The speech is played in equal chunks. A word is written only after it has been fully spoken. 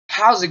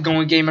How's it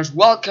going, gamers?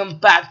 Welcome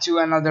back to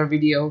another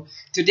video.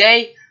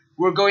 Today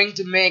we're going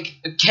to make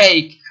a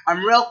cake.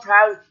 I'm real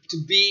proud to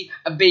be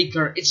a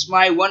baker. It's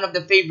one of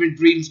the favorite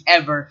dreams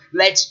ever.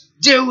 Let's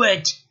do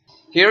it.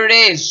 Here it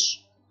is.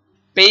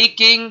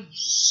 Baking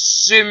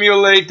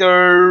Simulator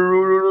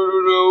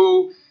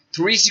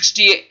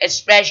 360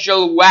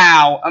 special.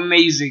 Wow,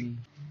 amazing.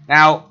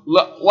 Now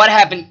look what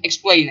happened.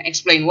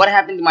 Explain what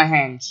happened to my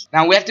hands.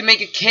 Now we have to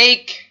make a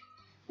cake,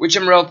 which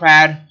I'm real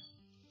proud.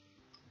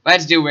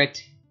 Let's do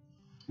it.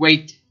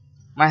 Wait,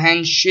 my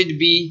hand should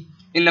be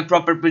in the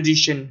proper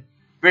position.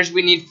 First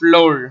we need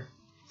flour.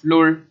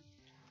 Flour.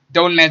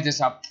 Don't mess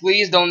this up.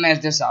 Please don't mess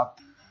this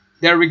up.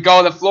 There we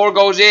go. The flour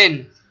goes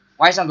in.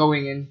 Why is it not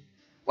going in?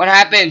 What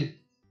happened?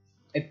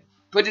 I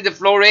put the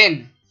flour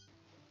in.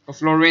 The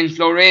flour in.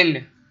 Flour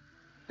in.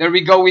 There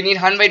we go. We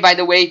need 100 by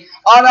the way.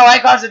 Oh no, I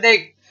caused a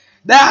dig.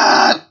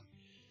 Ah!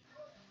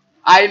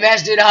 I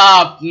messed it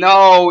up.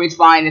 No, it's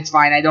fine. It's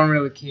fine. I don't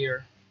really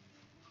care.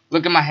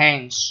 Look at my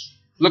hands.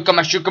 Look at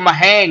my shook of my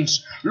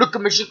hands. Look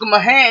at my shook of my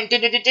hands.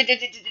 Look at my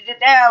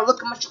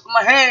shook of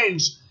my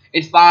hands.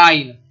 It's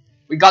fine.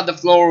 We got the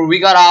flour. We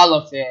got all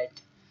of it.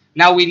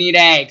 Now we need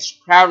eggs.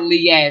 Proudly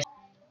yes.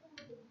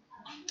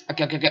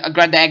 Okay.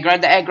 Grab the egg.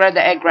 Grab the egg. Grab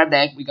the egg. Grab the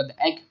egg. We got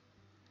the egg.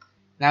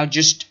 Now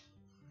just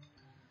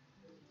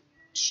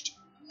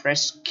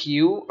press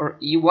Q or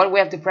E. What we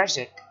have to press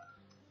it?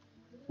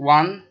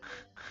 1.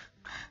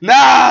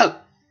 No.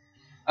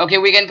 Okay,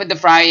 we can put the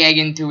fried egg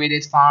into it.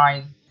 It's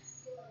fine.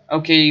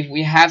 Okay,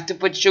 we have to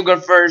put sugar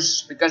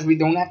first because we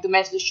don't have to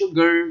mess the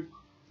sugar.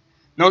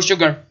 No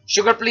sugar.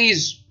 Sugar,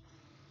 please.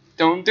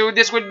 Don't do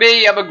this with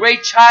me. I'm a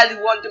great child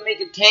who wants to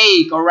make a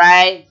cake,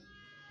 alright?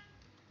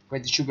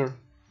 Where's the sugar?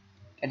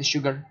 Get the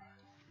sugar.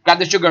 Grab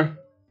the sugar.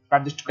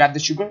 Grab the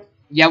sugar.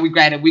 Yeah, we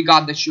got it. We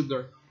got the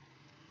sugar.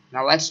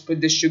 Now let's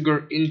put the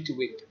sugar into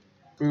it.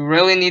 We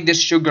really need this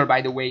sugar,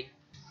 by the way.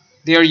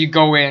 There you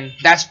go in.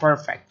 That's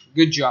perfect.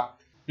 Good job.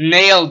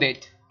 Nailed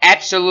it.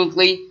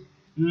 Absolutely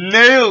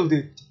nailed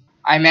it.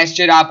 I messed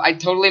it up. I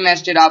totally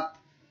messed it up.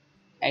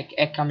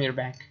 Egg, come here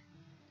back.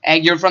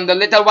 Egg, you're from the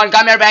little one.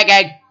 Come here back,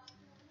 Egg.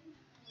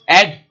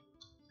 Egg,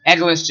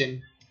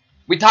 listen.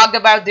 We talked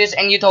about this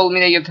and you told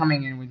me that you're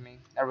coming in with me.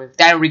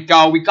 There we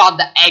go. We got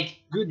the egg.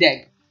 Good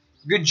egg.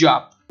 Good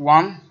job.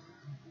 1.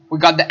 We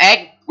got the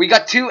egg. We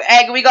got 2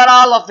 egg. We got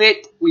all of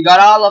it. We got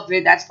all of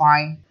it. That's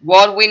fine.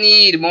 What we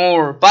need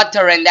more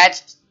butter, and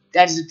that's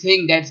the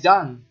thing. That's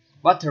done.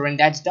 Butter, and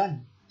that's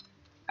done.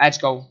 Let's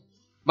go.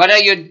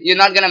 But you're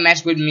not gonna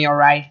mess with me,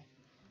 alright?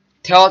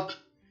 Tell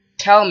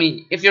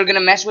me, if you're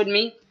gonna mess with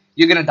me,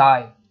 you're gonna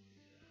die.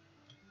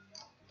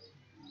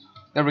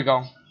 There we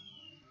go.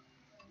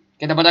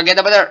 Get the butter, get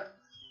the butter.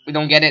 We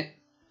don't get it.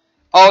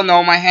 Oh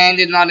no, my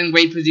hand is not in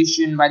great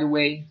position, by the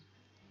way.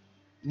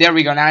 There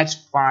we go, now it's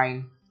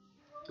fine.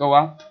 Go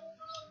up.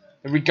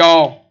 There we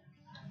go.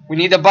 We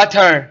need the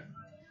butter.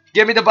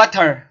 Give me the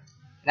butter.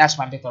 That's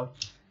my butter.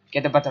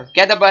 Get the butter,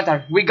 get the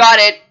butter. We got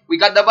it. We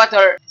got the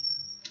butter.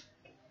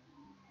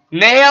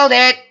 Nailed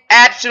it!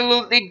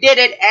 Absolutely did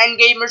it! And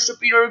gamer,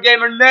 superior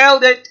gamer,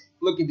 nailed it!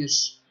 Look at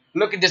this.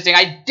 Look at this thing.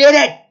 I did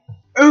it!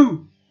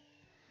 Ooh!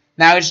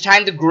 Now it's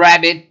time to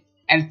grab it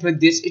and put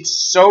this. It's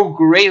so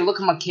great. Look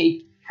at my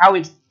cake. How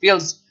it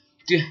feels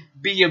to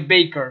be a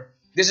baker.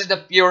 This is the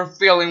pure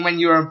feeling when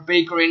you're a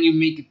baker and you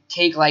make a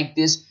cake like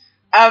this.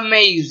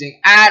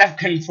 Amazing. Out of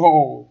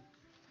control.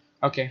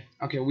 Okay.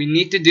 We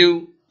need to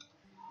do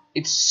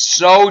it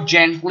so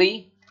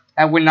gently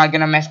that we're not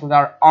gonna mess with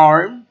our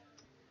arm.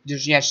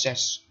 Just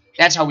yes.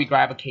 That's how we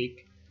grab a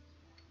cake.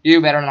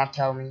 You better not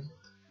tell me.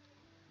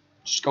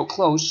 Just go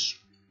close.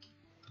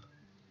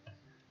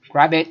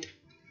 Grab it.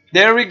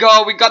 There we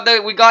go. We got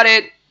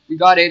it.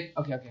 Okay.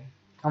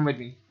 Come with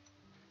me.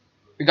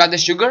 We got the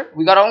sugar.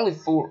 We got only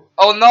 4.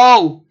 Oh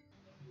no.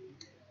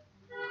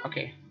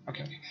 Okay.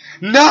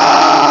 No!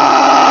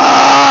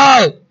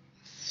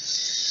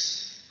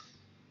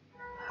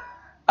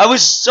 I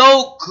was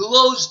so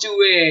close to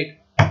it.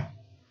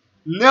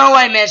 No,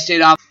 I messed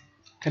it up.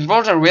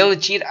 Controls are really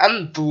cheap.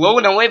 I'm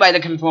blown away by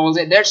the controls.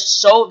 They're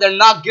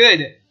not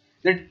good.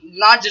 They're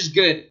not just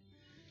good.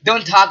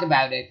 Don't talk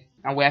about it.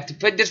 Now we have to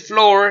put this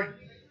flour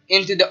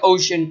into the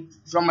ocean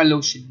from a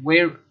lotion.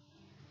 Where?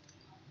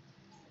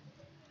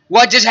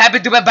 What just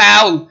happened to my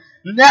bowl?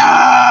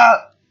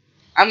 No!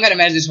 I'm gonna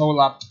mess this whole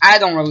up. I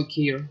don't really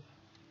care.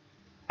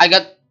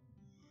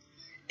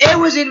 It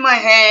was in my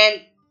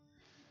hand.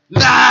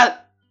 Nah!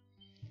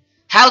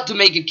 How to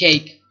make a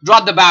cake?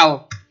 Drop the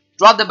bowl.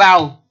 Drop the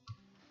bowl.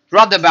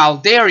 Drop the bowl.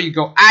 There you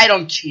go. I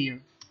don't care.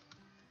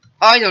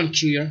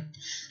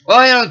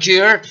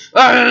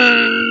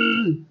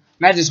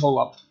 Mash this whole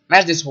up.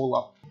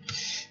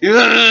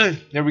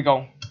 There we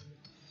go.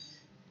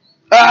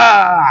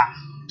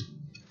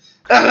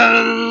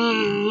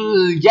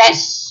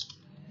 Yes.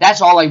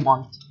 That's all I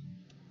want.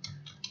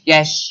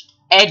 Yes.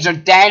 Eggs are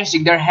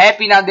dancing. They're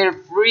happy now. They're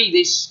free. They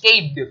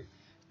escaped.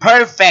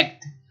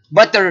 Perfect.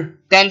 Butter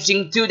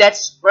dancing too.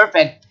 That's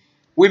perfect.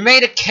 We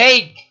made a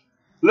cake.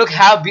 Look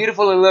how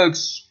beautiful it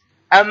looks.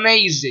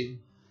 Amazing.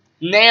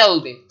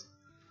 Nailed it.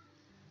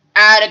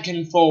 out of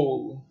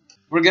control.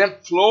 We're gonna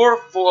floor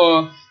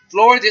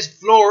this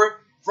floor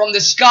from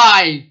the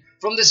sky.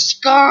 From the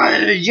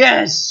sky,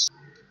 yes!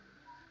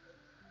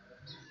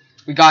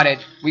 We got it.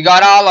 We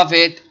got all of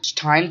it. It's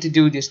time to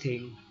do this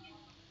thing.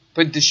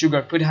 Put the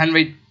sugar. Put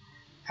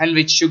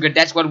 100 sugar.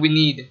 That's what we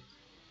need.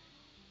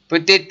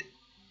 Put it.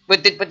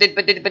 Put it. Put it.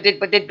 Put it. Put it.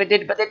 Put it. Put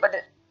it. Put it. Put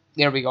it.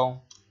 There we go.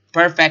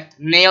 Perfect.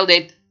 Nailed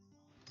it.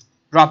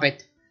 Drop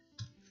it.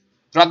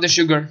 Drop the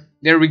sugar.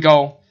 There we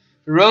go.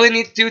 We really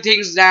need 2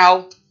 things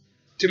now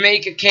to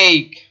make a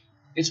cake.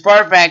 It's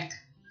perfect.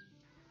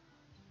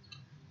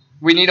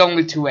 We need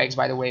only 2 eggs,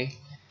 by the way.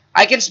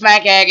 I can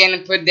smack egg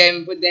and put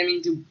them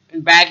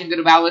back into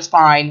the bowl. It's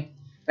fine.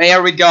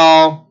 There we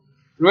go.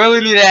 Really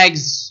need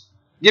eggs.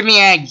 Give me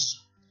eggs.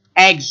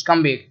 Eggs,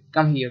 come here,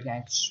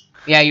 eggs.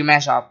 Yeah, you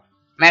mess up.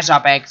 Mess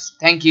up, eggs.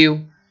 Thank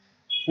you.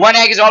 1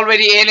 egg is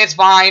already in. It's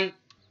fine.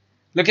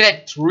 Look at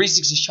that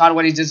 360 shot.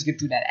 What he just get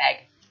to that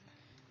egg?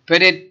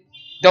 Put it.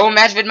 Don't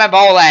mess with my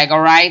bowl egg.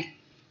 All right.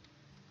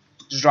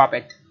 Just drop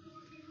it.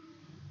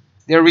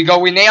 There we go.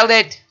 We nailed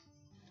it.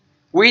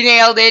 We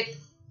nailed it.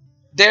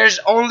 There's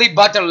only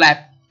butter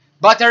left.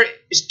 Butter,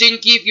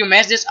 stinky, if you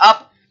mess this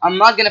up, I'm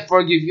not gonna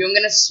forgive you. I'm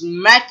gonna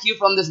smack you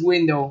from this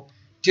window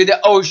to the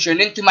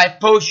ocean, into my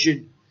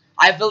potion.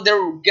 I feel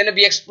there gonna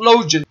be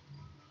explosion.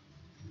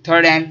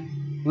 Third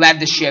end,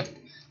 left the ship.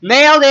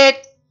 Nailed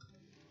it!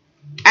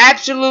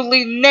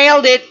 Absolutely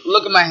nailed it!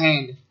 Look at my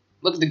hand.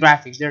 Look at the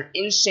graphics. They're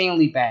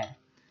insanely bad.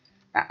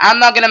 I'm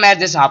not gonna mess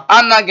this up.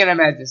 I'm not gonna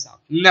mess this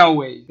up. No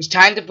way. It's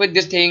time to put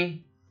this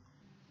thing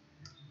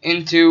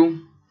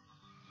into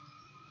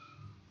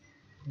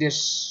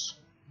this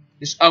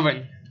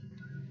oven.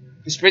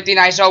 This pretty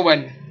nice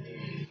oven.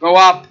 Go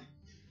up.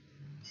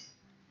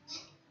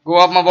 Go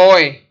up, my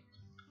boy.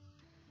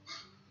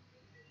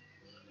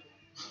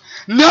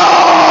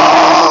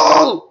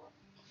 No!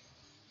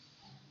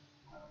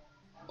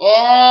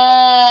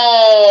 Oh!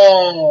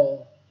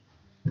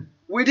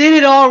 We did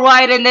it all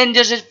right, and then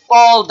just it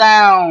fall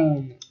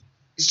down.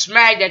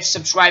 Smack that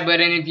subscribe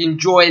button if you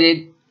enjoyed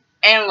it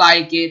and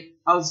like it.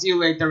 I'll see you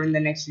later in the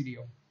next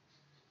video.